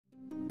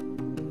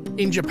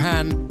In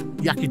Japan,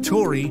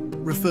 yakitori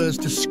refers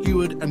to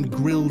skewered and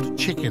grilled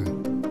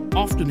chicken,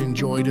 often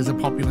enjoyed as a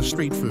popular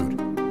street food.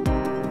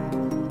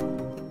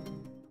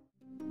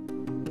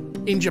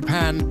 In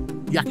Japan,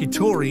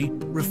 yakitori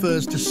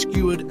refers to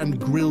skewered and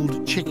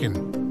grilled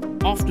chicken,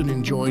 often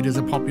enjoyed as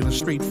a popular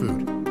street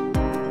food.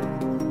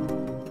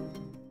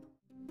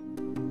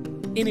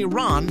 In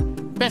Iran,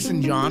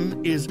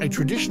 besanjan is a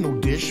traditional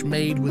dish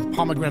made with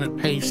pomegranate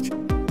paste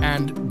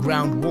and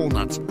ground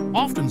walnuts,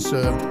 often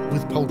served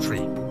with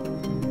poultry.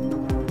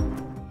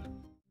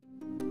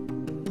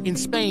 In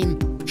Spain,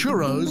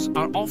 churros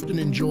are often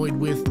enjoyed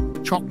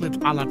with chocolate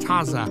a la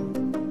taza,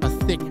 a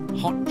thick,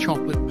 hot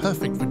chocolate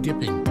perfect for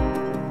dipping.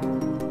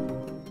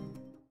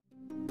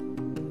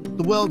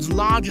 The world's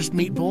largest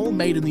meatball,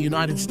 made in the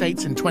United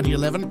States in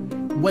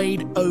 2011,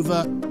 weighed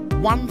over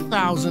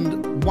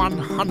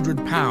 1,100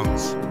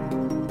 pounds.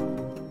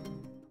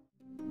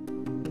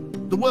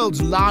 The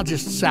world's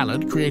largest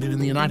salad, created in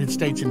the United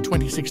States in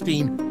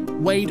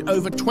 2016, weighed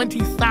over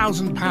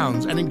 20,000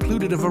 pounds and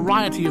included a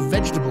variety of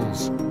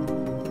vegetables.